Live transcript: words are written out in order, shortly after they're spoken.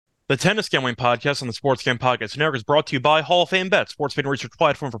The Tennis Gambling Podcast on the Sports Gambling Podcast Network is brought to you by Hall of Fame Bets, sports betting research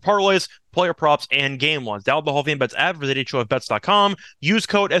platform for parlays, player props, and game lines. Download the Hall of Fame Bets app, visit hofbets.com, use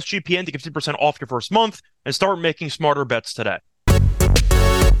code SGPN to get 50% off your first month, and start making smarter bets today.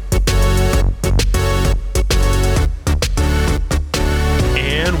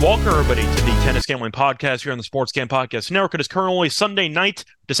 And welcome, everybody, to the Tennis Gambling Podcast here on the Sports Gambling Podcast Network. It is currently Sunday night,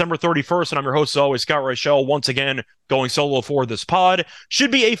 December 31st, and I'm your host, as always, Scott Reichel, once again going solo for this pod.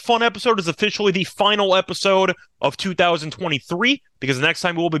 Should be a fun episode. It's officially the final episode of 2023, because the next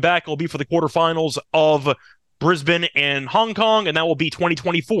time we will be back, it will be for the quarterfinals of Brisbane and Hong Kong, and that will be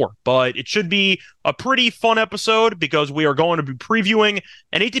 2024. But it should be a pretty fun episode because we are going to be previewing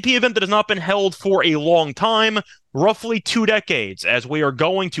an ATP event that has not been held for a long time, roughly 2 decades, as we are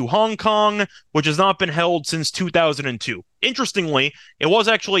going to Hong Kong, which has not been held since 2002. Interestingly, it was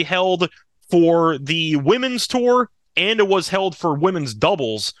actually held for the women's tour, and it was held for women's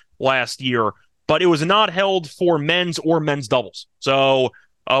doubles last year, but it was not held for men's or men's doubles. So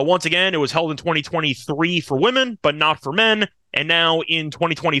once again, it was held in 2023 for women, but not for men. And now in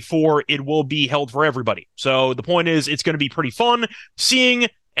 2024, it will be held for everybody. So the point is, it's going to be pretty fun seeing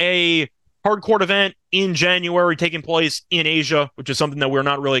a hardcourt event in January taking place in Asia, which is something that we're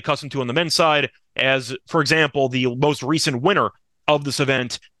not really accustomed to on the men's side. As, for example, the most recent winner of this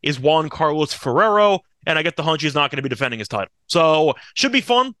event is Juan Carlos Ferrero, and I get the hunch he's not going to be defending his title. So should be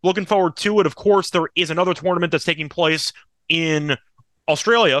fun. Looking forward to it. Of course, there is another tournament that's taking place in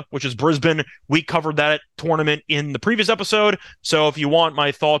Australia, which is Brisbane. We covered that tournament in the previous episode. So if you want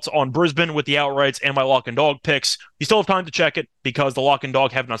my thoughts on Brisbane with the outrights and my lock and dog picks, you still have time to check it because the lock and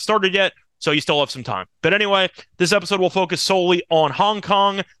dog have not started yet. So you still have some time. But anyway, this episode will focus solely on Hong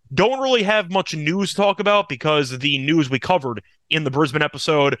Kong. Don't really have much news to talk about because the news we covered in the Brisbane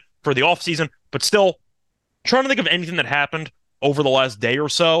episode for the offseason, but still trying to think of anything that happened over the last day or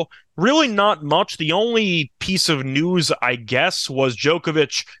so. Really not much. The only piece of news, I guess, was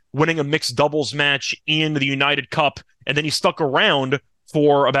Djokovic winning a mixed doubles match in the United Cup, and then he stuck around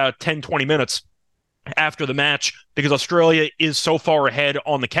for about 10, 20 minutes after the match because Australia is so far ahead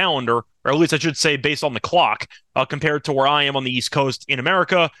on the calendar, or at least I should say based on the clock, compared to where I am on the East Coast in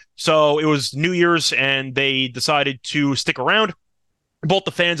America. So it was New Year's, and they decided to stick around, both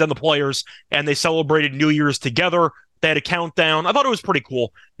the fans and the players, and they celebrated New Year's together. They had a countdown. I thought it was pretty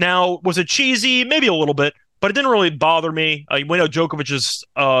cool. Now, was it cheesy? Maybe a little bit, but it didn't really bother me. We know Djokovic is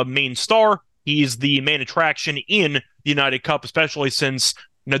main star. He's the main attraction in the United Cup, especially since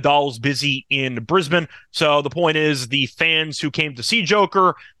Nadal's busy in Brisbane. So the point is, the fans who came to see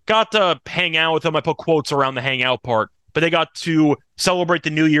Joker got to hang out with him. I put quotes around the hangout part, but they got to celebrate the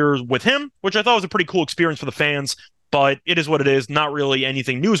New Year with him, which I thought was a pretty cool experience for the fans. But it is what it is. Not really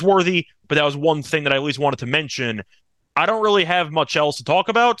anything newsworthy, but that was one thing that I at least wanted to mention. I don't really have much else to talk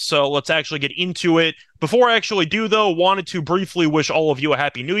about, so let's actually get into it. Before I actually do, though, wanted to briefly wish all of you a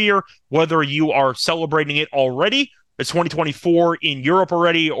Happy New Year, whether you are celebrating it already. It's 2024 in Europe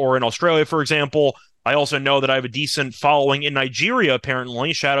already, or in Australia, for example. I also know that I have a decent following in Nigeria,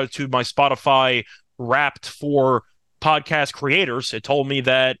 apparently. Shout out to my Spotify Wrapped for podcast creators. It told me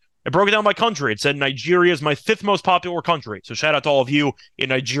that it broke it down by country. It said Nigeria is my 5th most popular country. So shout out to all of you in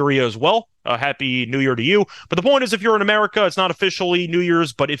Nigeria as well. Happy New Year to you. But the point is, if you're in America, it's not officially New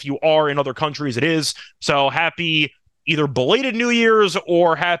Year's, but if you are in other countries, it is. So happy either belated New Year's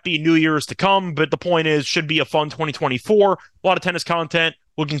or happy New Year's to come. But the point is, should be a fun 2024. A lot of tennis content.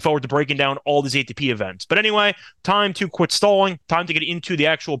 Looking forward to breaking down all these ATP events. But anyway, time to quit stalling. Time to get into the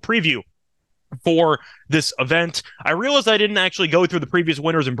actual preview for this event. I realized I didn't actually go through the previous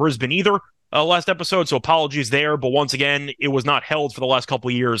winners in Brisbane either last episode, so apologies there. But once again, it was not held for the last couple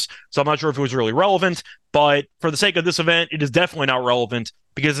of years, so I'm not sure if it was really relevant. But for the sake of this event, it is definitely not relevant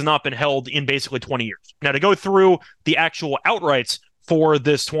because it's not been held in basically 20 years. Now, to go through the actual outrights for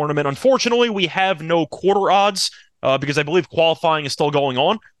this tournament, unfortunately, we have no quarter odds because I believe qualifying is still going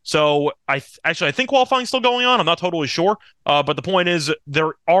on. So I think qualifying is still going on. I'm not totally sure. But the point is,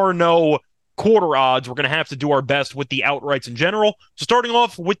 there are no quarter odds. We're going to have to do our best with the outrights in general. So starting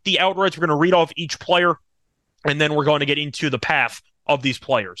off with the outrights, we're going to read off each player, and then we're going to get into the path of these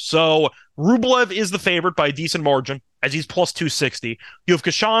players. So Rublev is the favorite by a decent margin, as he's plus 260. You have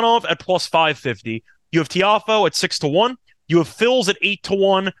Khachanov at plus 550. You have Tiafoe at 6-1. You have Fils at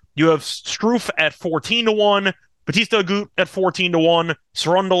 8-1. You have Struff at 14-1. Batista Agut at 14-1.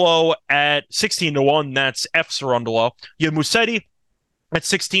 Cerundolo at 16-1. That's F Cerundolo. You have Musetti at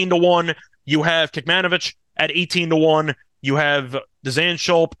 16-1. You have Kekmanovic at 18-1. You have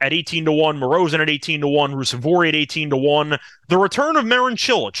Dzanchulp at 18-1, Morozin at 18-1, Rusevori at 18-1. The return of Marin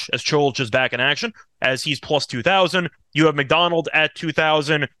Cilic, as Cilic is back in action, as he's plus 2,000. You have McDonald at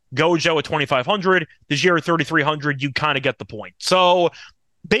 2,000, Gojo at 2,500, Degier at 3,300. You kind of get the point. So,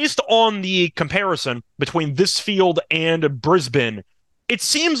 based on the comparison between this field and Brisbane, it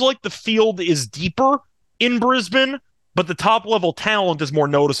seems like the field is deeper in Brisbane, but the top-level talent is more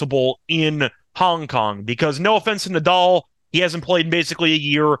noticeable in Hong Kong. Because no offense to Nadal, he hasn't played in basically a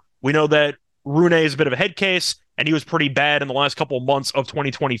year. We know that Rune is a bit of a head case, and he was pretty bad in the last couple of months of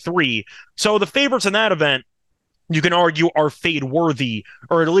 2023. So the favorites in that event, you can argue, are fade-worthy,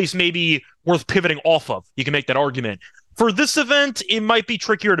 or at least maybe worth pivoting off of. You can make that argument. For this event, it might be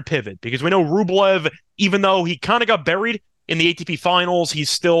trickier to pivot, because we know Rublev, even though he kind of got buried in the ATP finals, he's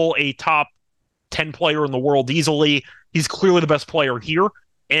still a top 10 player in the world easily. He's clearly the best player here,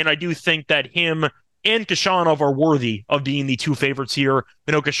 and I do think that him and Khachanov are worthy of being the two favorites here.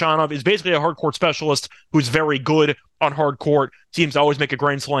 You know, Khachanov is basically a hard court specialist who's very good on hard court, seems to always make a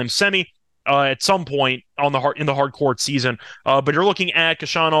Grand Slam semi at some point in the hard court season. But you're looking at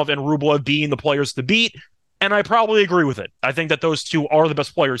Khachanov and Rublev being the players to beat, and I probably agree with it. I think that those two are the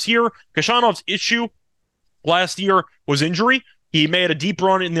best players here. Khachanov's issue last year was injury. He made a deep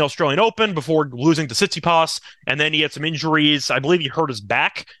run in the Australian Open before losing to Tsitsipas, and then he had some injuries. I believe he hurt his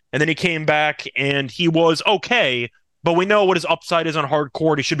back, and then he came back, and he was okay, but we know what his upside is on hard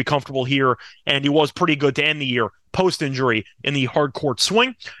court. He should be comfortable here, and he was pretty good to end the year post-injury in the hard court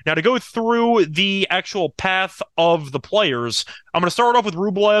swing. Now, to go through the actual path of the players, I'm going to start off with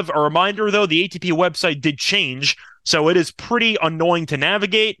Rublev. A reminder, though, the ATP website did change, so it is pretty annoying to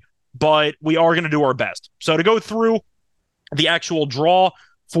navigate, but we are going to do our best. So to go through the actual draw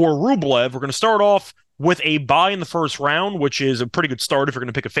for Rublev, we're going to start off with a bye in the first round, which is a pretty good start if you're going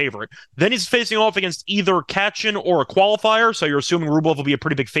to pick a favorite. Then he's facing off against either Kachin or a qualifier, so you're assuming Rublev will be a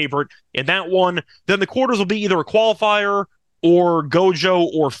pretty big favorite in that one. Then the quarters will be either a qualifier or Gojo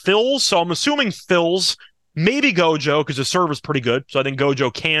or Fils, so I'm assuming Fils, maybe Gojo, because his serve is pretty good, so I think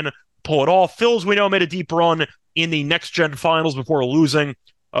Gojo can pull it off. Fils, we know, made a deep run in the next-gen finals before losing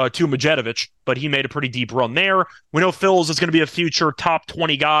to Medjedovic, but he made a pretty deep run there. We know Fils is going to be a future top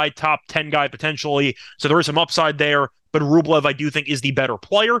 20 guy, top 10 guy potentially, so there is some upside there, but Rublev, I do think, is the better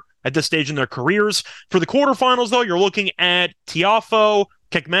player at this stage in their careers. For the quarterfinals, though, you're looking at Tiafoe,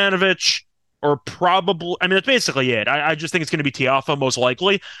 Kekmanovic, or probably, I mean, that's basically it. I just think it's going to be Tiafoe most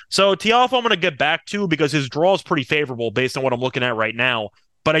likely. So Tiafoe I'm going to get back to because his draw is pretty favorable based on what I'm looking at right now,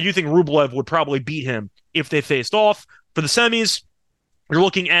 but I do think Rublev would probably beat him if they faced off. For the semis, you're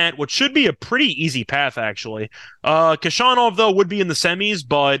looking at what should be a pretty easy path, actually. Khachanov, though, would be in the semis,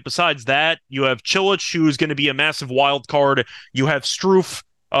 but besides that, you have Cilic, who's going to be a massive wild card. You have Struff,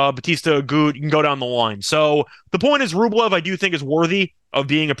 Batista Agut. You can go down the line. So the point is, Rublev, I do think, is worthy of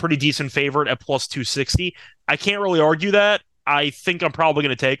being a pretty decent favorite at plus 260. I can't really argue that. I think I'm probably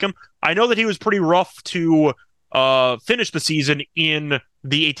going to take him. I know that he was pretty rough to finish the season in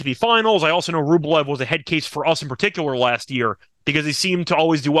the ATP finals. I also know Rublev was a head case for us in particular last year, because he seemed to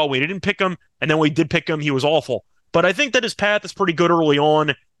always do well. We didn't pick him, and then when we did pick him, he was awful. But I think that his path is pretty good early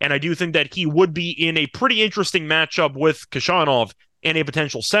on, and I do think that he would be in a pretty interesting matchup with Khachanov in a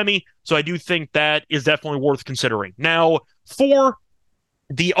potential semi, so I do think that is definitely worth considering. Now, for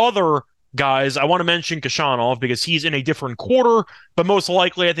the other guys, I want to mention Khachanov because he's in a different quarter, but most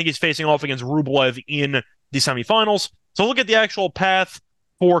likely I think he's facing off against Rublev in the semifinals. So look at the actual path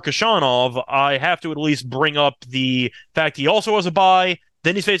for Khachanov. I have to at least bring up the fact he also has a bye.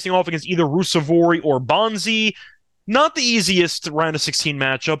 Then he's facing off against either Rusevori or Bonzi. Not the easiest round of 16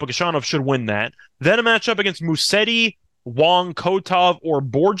 matchup, but Khachanov should win that. Then a matchup against Musetti, Wang, Kotov, or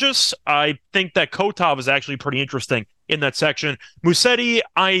Borges. I think that Kotov is actually pretty interesting in that section. Musetti,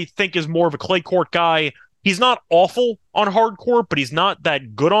 I think, is more of a clay court guy. He's not awful on hard court, but he's not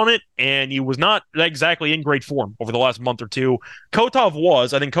that good on it, and he was not exactly in great form over the last month or two. Kotov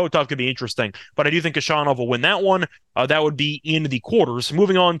was. I think Kotov could be interesting, but I do think Khachanov will win that one. That would be in the quarters.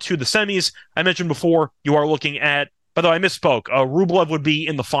 Moving on to the semis, I mentioned before, you are looking at, by the way, I misspoke, Rublev would be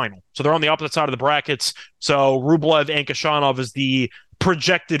in the final. So they're on the opposite side of the brackets, so Rublev and Khachanov is the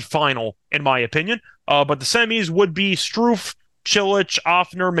projected final, in my opinion. But the semis would be Struff, Cilic,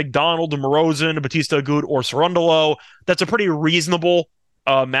 Offner, McDonald, Morozin, Batista Agut, or Cerundolo. That's a pretty reasonable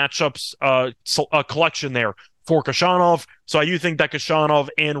matchups collection there for Khachanov. So I do think that Khachanov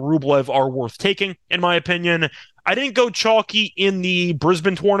and Rublev are worth taking, in my opinion. I didn't go chalky in the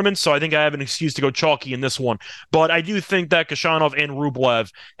Brisbane tournament, so I think I have an excuse to go chalky in this one. But I do think that Khachanov and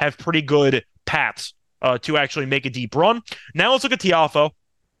Rublev have pretty good paths to actually make a deep run. Now let's look at Tiafoe,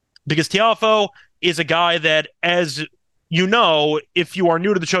 because Tiafoe is a guy that, as if you are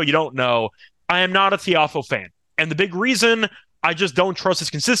new to the show, you don't know, I am not a Tiafoe fan. And the big reason, I just don't trust his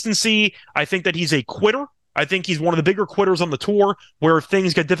consistency. I think that he's a quitter. I think he's one of the bigger quitters on the tour, where if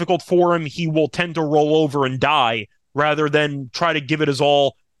things get difficult for him, he will tend to roll over and die rather than try to give it his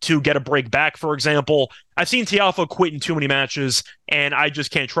all to get a break back, for example. I've seen Tiafoe quit in too many matches, and I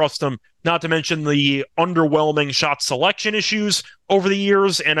just can't trust him, not to mention the underwhelming shot selection issues over the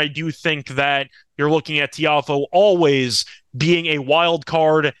years, and I do think that you're looking at Tiafoe always being a wild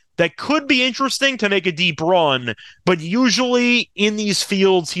card that could be interesting to make a deep run, but usually in these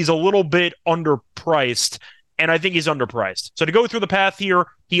fields, he's a little bit underpriced, and I think he's underpriced. So to go through the path here,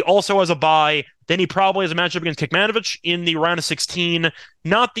 he also has a bye. Then he probably has a matchup against Kekmanovic in the round of 16.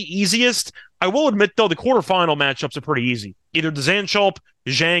 Not the easiest. I will admit, though, the quarterfinal matchups are pretty easy. Either Dzanchop,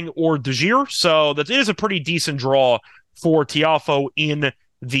 Zhang, or Degir. So that is a pretty decent draw for Tiafoe in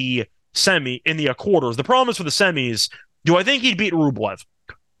the quarters. The problem is for the semis, do I think he'd beat Rublev?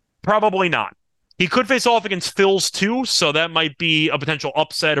 Probably not. He could face off against Fils too, so that might be a potential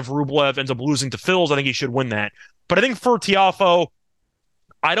upset if Rublev ends up losing to Fils. I think he should win that. But I think for Tiafoe,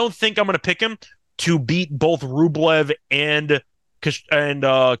 I don't think I'm going to pick him to beat both Rublev and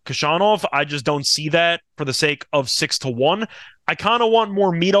Khachanov. I just don't see that for the sake of 6-1. I kind of want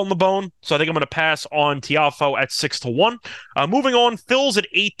more meat on the bone, so I think I'm going to pass on Tiafoe at 6-1. Moving on, Fils at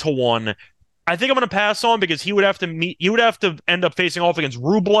 8-1. I think I'm going to pass on because he would have to end up facing off against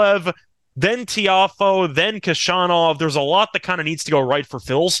Rublev, then Tiafoe, then Khachanov. There's a lot that kind of needs to go right for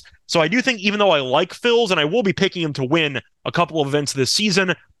Fils. So I do think, even though I like Fils and I will be picking him to win a couple of events this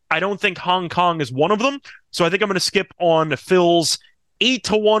season, I don't think Hong Kong is one of them. So I think I'm going to skip on Fils.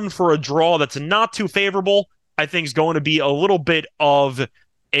 8-1 for a draw that's not too favorable, I think is going to be a little bit of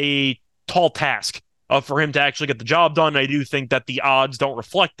a tall task for him to actually get the job done. I do think that the odds don't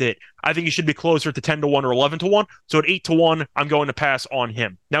reflect it. I think he should be closer to 10-1 or 11-1. So at 8-1, I'm going to pass on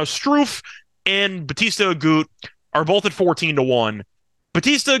him. Now, Struff and Bautista Agut are both at 14-1.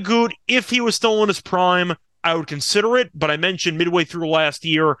 Bautista Agut, if he was still in his prime, I would consider it, but I mentioned midway through last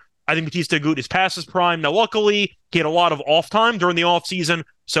year, I think Bautista Agut is past his prime. Now, luckily, he had a lot of off time during the offseason,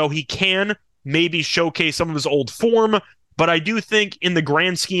 so he can maybe showcase some of his old form, but I do think in the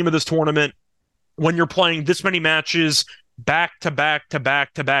grand scheme of this tournament, when you're playing this many matches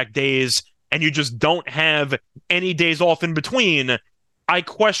back-to-back-to-back-to-back days, and you just don't have any days off in between, I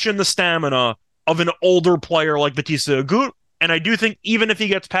question the stamina of an older player like Bautista Agut, and I do think even if he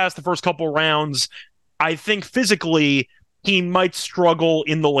gets past the first couple rounds, I think physically he might struggle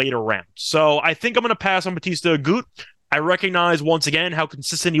in the later rounds. So I think I'm going to pass on Bautista Agut. I recognize once again how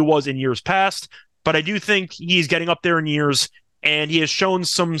consistent he was in years past, but I do think he's getting up there in years, and he has shown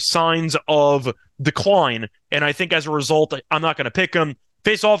some signs of decline, and I think as a result, I'm not going to pick him.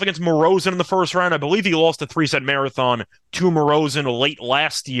 Face off against Morozin in the first round. I believe he lost a 3-set marathon to Morozin late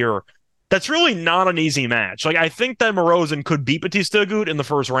last year. That's really not an easy match. I think that Morozin could beat Bautista Agut in the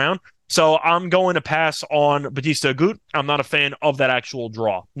first round, so I'm going to pass on Bautista Agut. I'm not a fan of that actual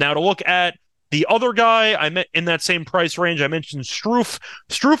draw. Now, to look at the other guy I met in that same price range, I mentioned Struff.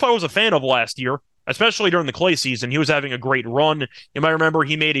 Struff I was a fan of last year, especially during the clay season. He was having a great run. You might remember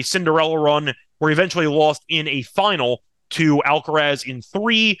he made a Cinderella run where he eventually lost in a final to Alcaraz in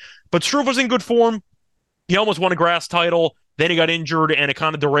 3, but Struff was in good form. He almost won a grass title. Then he got injured, and it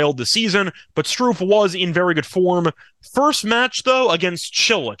kind of derailed the season. But Struff was in very good form. First match, though, against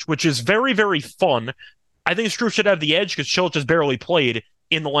Cilic, which is very, very fun. I think Struff should have the edge because Cilic has barely played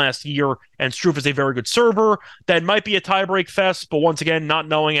in the last year, and Struff is a very good server. That might be a tiebreak fest, but once again, not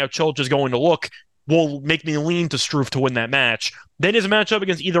knowing how Cilic is going to look will make me lean to Struff to win that match. Then his matchup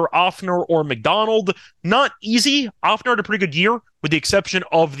against either Offner or McDonald. Not easy. Offner had a pretty good year, with the exception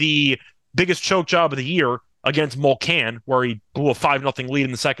of the biggest choke job of the year against Mulcan, where he blew a 5-0 lead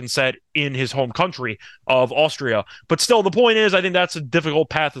in the second set in his home country of Austria. But still, the point is, I think that's a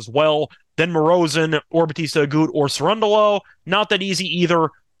difficult path as well. Then Morozin or Bautista Agut or Cerundolo, not that easy either,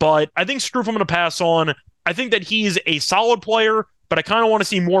 but I think Struff I'm going to pass on. I think that he's a solid player, but I kind of want to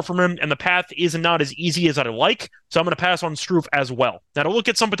see more from him, and the path is not as easy as I'd like, so I'm going to pass on Struff as well. Now, to look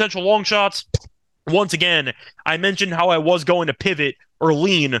at some potential long shots, once again, I mentioned how I was going to pivot or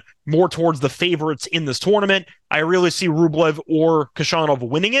lean more towards the favorites in this tournament. I really see Rublev or Khachanov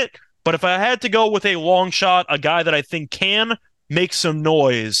winning it, but if I had to go with a long shot, a guy that I think can make some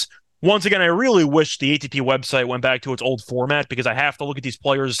noise, once again, I really wish the ATP website went back to its old format because I have to look at these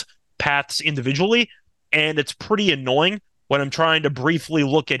players' paths individually, and it's pretty annoying when I'm trying to briefly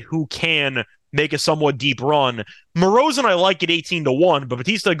look at who can make a somewhat deep run. Morozin I like at 18-1, but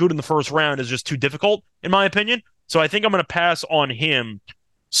Bautista Agut in the first round is just too difficult, in my opinion. So I think I'm going to pass on him.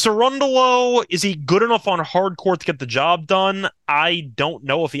 Cerundolo, is he good enough on hard court to get the job done? I don't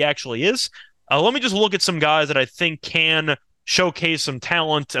know if he actually is. Let me just look at some guys that I think can showcase some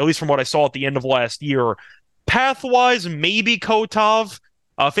talent, at least from what I saw at the end of last year. Path-wise, maybe Kotov.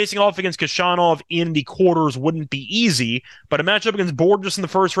 Facing off against Kashanov in the quarters wouldn't be easy, but a matchup against Borges in the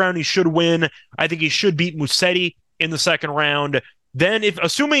first round, he should win. I think he should beat Musetti in the second round. Then,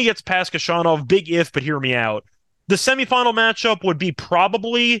 assuming he gets past Kashanov, big if, but hear me out. The semifinal matchup would be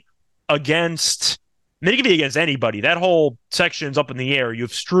probably against, I mean, it could be against anybody. That whole section's up in the air. You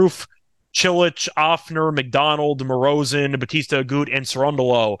have Struff, Chilich, Offner, McDonald, Morozin, Batista Agut, and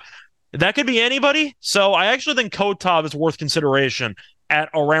Cerundolo. That could be anybody. So I actually think Kotov is worth consideration at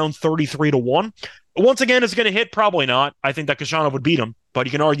around 33-1. Once again, is it going to hit? Probably not. I think that Kashanov would beat him, but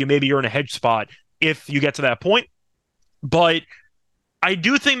you can argue maybe you're in a hedge spot if you get to that point. But I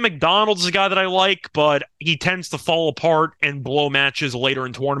do think McDonald's is a guy that I like, but he tends to fall apart and blow matches later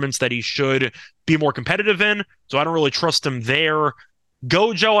in tournaments that he should be more competitive in, so I don't really trust him there.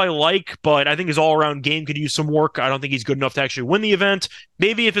 Gojo I like, but I think his all-around game could use some work. I don't think he's good enough to actually win the event.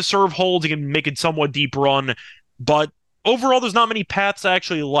 Maybe if his serve holds, he can make it somewhat deep run, but overall, there's not many paths I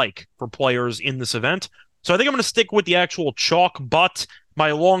actually like for players in this event. So I think I'm going to stick with the actual chalk, but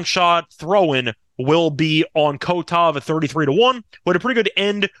my long shot throw-in will be on Kotov at 33-1. With a pretty good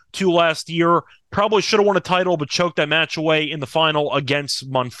end to last year. Probably should have won a title, but choked that match away in the final against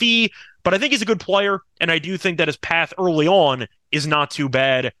Monfils. But I think he's a good player, and I do think that his path early on is not too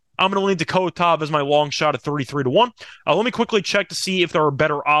bad. I'm going to lean to Kotov as my long shot at 33-1. Let me quickly check to see if there are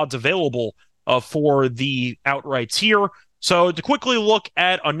better odds available for the outrights here. So to quickly look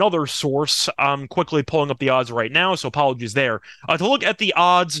at another source, I'm quickly pulling up the odds right now, so apologies there. To look at the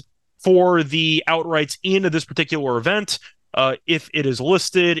odds for the outrights in this particular event, if it is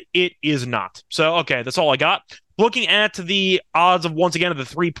listed, it is not. So, okay, that's all I got. Looking at the odds of, once again, of the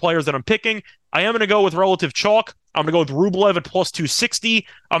three players that I'm picking, I am going to go with relative chalk. I'm going to go with Rublev at plus 260.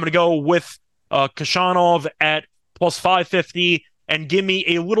 I'm going to go with Kashanov at plus 550, and give me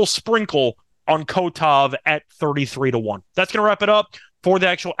a little sprinkle on Kotov at 33-1. That's going to wrap it up for the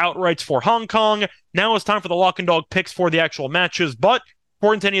actual outrights for Hong Kong. Now it's time for the lock and dog picks for the actual matches, but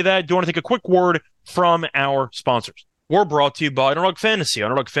before into any of that, I do want to take a quick word from our sponsors. We're brought to you by Underdog Fantasy.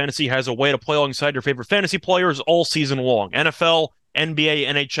 Underdog Fantasy has a way to play alongside your favorite fantasy players all season long. NFL, NBA,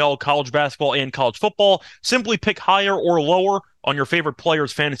 NHL, college basketball, and college football. Simply pick higher or lower on your favorite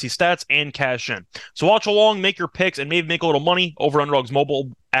players' fantasy stats and cash in. So watch along, make your picks, and maybe make a little money over Underdog's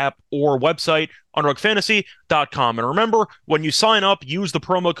mobile app or website, UnderdogFantasy.com. And remember, when you sign up, use the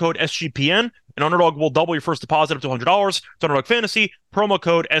promo code SGPN, and Underdog will double your first deposit up to $100. It's Underdog Fantasy, promo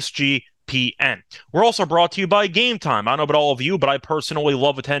code SGPN. We're also brought to you by Game Time. I don't know about all of you, but I personally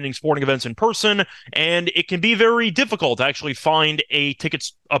love attending sporting events in person, and it can be very difficult to actually find a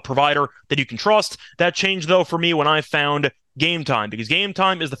tickets provider that you can trust. That changed, though, for me when I found Game Time, because Game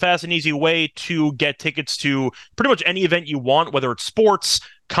Time is the fast and easy way to get tickets to pretty much any event you want, whether it's sports,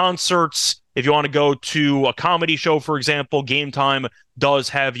 concerts. If you want to go to a comedy show, for example, Game Time does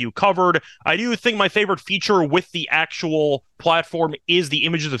have you covered. I do think my favorite feature with the actual platform is the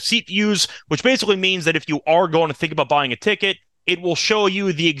images of seat views, which basically means that if you are going to think about buying a ticket, it will show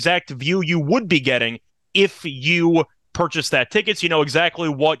you the exact view you would be getting if you purchase that ticket, so you know exactly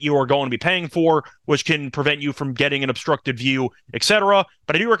what you are going to be paying for, which can prevent you from getting an obstructed view, etc.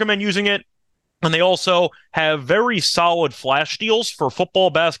 But I do recommend using it. And they also have very solid flash deals for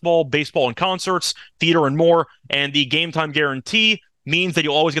football, basketball, baseball, and concerts, theater, and more. And the Game Time guarantee means that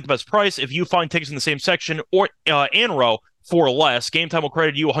you'll always get the best price if you find tickets in the same section or and row for less. Game Time will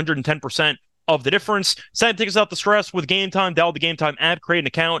credit you 110% of the difference. Sign tickets out the stress with Game Time. Download the Game Time app, create an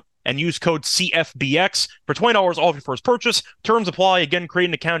account, and use code CFBX for $20 off your first purchase. Terms apply. Again, create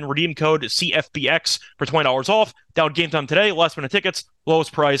an account and redeem code CFBX for $20 off. Download Game Time today. Last minute tickets,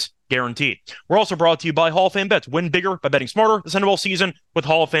 lowest price guaranteed. We're also brought to you by Hall of Fame Bets. Win bigger by betting smarter this end of all season with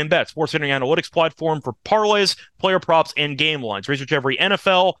Hall of Fame Bets. Sports betting analytics platform for parlays, player props, and game lines. Research every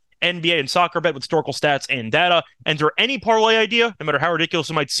NFL, NBA, and soccer bet with historical stats and data. Enter any parlay idea, no matter how ridiculous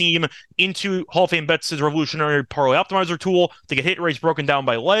it might seem, into Hall of Fame Bets' revolutionary parlay optimizer tool to get hit rates broken down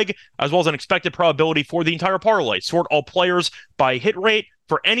by leg, as well as an expected probability for the entire parlay. Sort all players by hit rate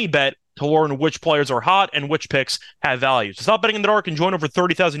for any bet to learn which players are hot and which picks have value. So stop betting in the dark and join over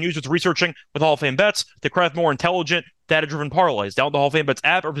 30,000 users researching with Hall of Fame Bets to craft more intelligent, data-driven parlays. Download the Hall of Fame Bets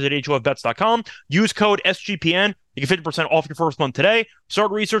app or visit HOFBets.com. Use code SGPN. You get 50% off your first month today.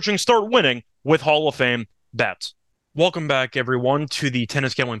 Start researching, start winning with Hall of Fame Bets. Welcome back, everyone, to the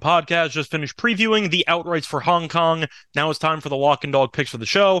Tennis Gambling Podcast. Just finished previewing the outrights for Hong Kong. Now it's time for the lock and dog picks for the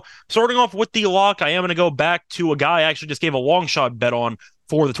show. Starting off with the lock, I am going to go back to a guy I actually just gave a long shot bet on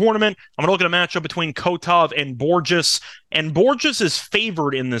for the tournament. I'm going to look at a matchup between Kotov and Borges, and Borges is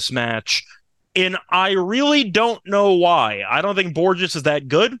favored in this match, and I really don't know why. I don't think Borges is that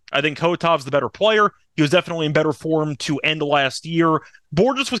good. I think Kotov's the better player. He was definitely in better form to end last year.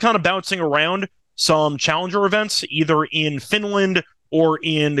 Borges was kind of bouncing around some challenger events, either in Finland or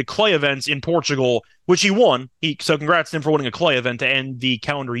in the clay events in Portugal, which he won. So congrats to him for winning a clay event to end the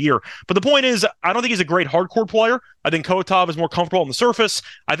calendar year. But the point is, I don't think he's a great hardcourt player. I think Kotov is more comfortable on the surface.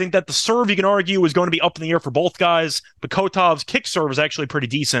 I think that the serve, you can argue, is going to be up in the air for both guys, but Kotov's kick serve is actually pretty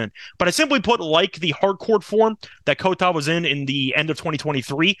decent. But I simply put, like the hardcourt form that Kotov was in the end of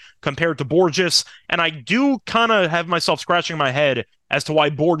 2023 compared to Borges, and I do kind of have myself scratching my head as to why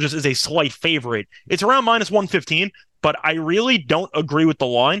Borges is a slight favorite. It's around minus 115, but I really don't agree with the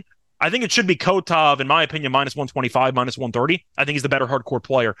line. I think it should be Kotov, in my opinion, minus 125, minus 130. I think he's the better hardcourt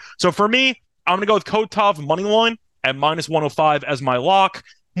player. So for me, I'm going to go with Kotov money line at minus 105 as my lock.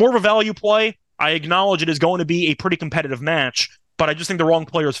 More of a value play. I acknowledge it is going to be a pretty competitive match, but I just think the wrong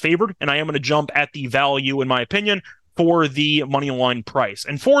player is favored, and I am going to jump at the value, in my opinion, for the money line price.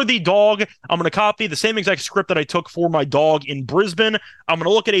 And for the dog, I'm going to copy the same exact script that I took for my dog in Brisbane. I'm going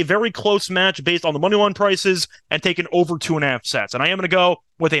to look at a very close match based on the money line prices and take an over 2.5 sets. And I am going to go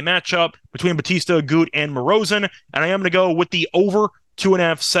with a matchup between Bautista Agut and Morozin, and I am going to go with the over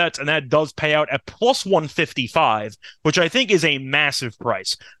 2.5 sets, and that does pay out at plus 155, which I think is a massive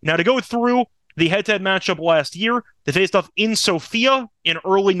price. Now, to go through the head-to-head matchup last year, they faced off in Sofia in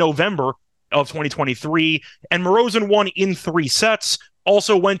early November of 2023, and Morozin won in 3 sets,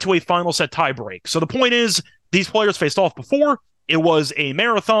 also went to a final set tiebreak. So the point is, these players faced off before, it was a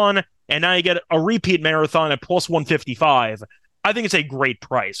marathon, and now you get a repeat marathon at plus 155. I think it's a great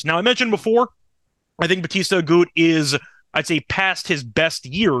price. Now, I mentioned before, I think Bautista Agut is, I'd say, past his best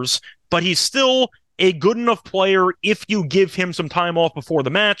years, but he's still a good enough player if you give him some time off before the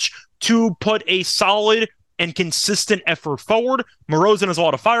match to put a solid and consistent effort forward. Morozin has a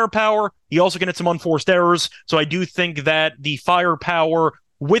lot of firepower. He also can hit some unforced errors. So I do think that the firepower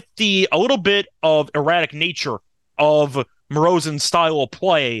with a little bit of erratic nature of Morozin's style of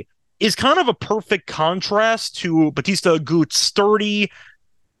play is kind of a perfect contrast to Bautista Agut's sturdy,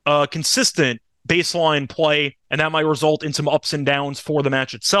 consistent baseline play, and that might result in some ups and downs for the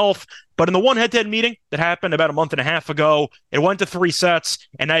match itself. But in the one head-to-head meeting that happened about a month and a half ago, it went to 3 sets,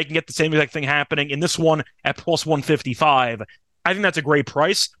 and now you can get the same exact thing happening in this one at plus 155. I think that's a great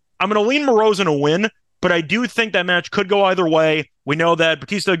price. I'm going to lean Morozin a win, but I do think that match could go either way. We know that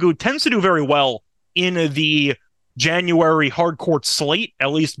Bautista Agut tends to do very well in the January hardcourt slate,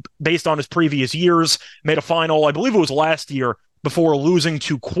 at least based on his previous years. Made a final, I believe it was last year, before losing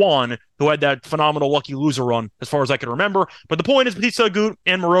to Kwon, who had that phenomenal lucky loser run, as far as I can remember. But the point is, Bautista Agut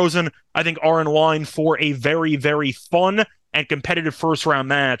and Morozin, I think, are in line for a very, very fun and competitive first-round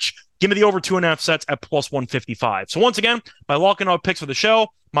match. Give me the over 2.5 sets at plus 155. So once again, my locking up picks for the show,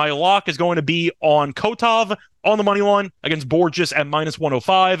 my lock is going to be on Kotov on the money line against Borges at minus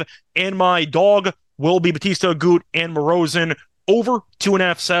 105, and my dog will be Bautista Agut and Morozin over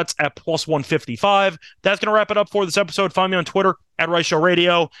 2.5 sets at plus 155. That's going to wrap it up for this episode. Find me on Twitter at Rice Show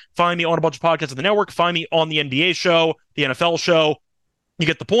Radio. Find me on a bunch of podcasts of the network. Find me on the NBA show, the NFL show. You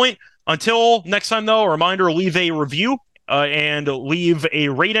get the point. Until next time, though, a reminder, leave a review and leave a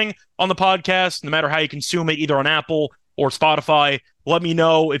rating on the podcast, no matter how you consume it, either on Apple or Spotify. Let me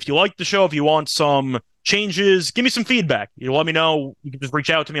know if you like the show, if you want some changes, give me some feedback. You let me know. You can just reach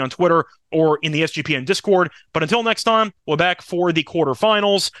out to me on Twitter or in the SGPN Discord. But until next time, we're back for the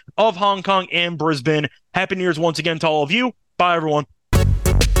quarterfinals of Hong Kong and Brisbane. Happy New Year's once again to all of you. Bye, everyone.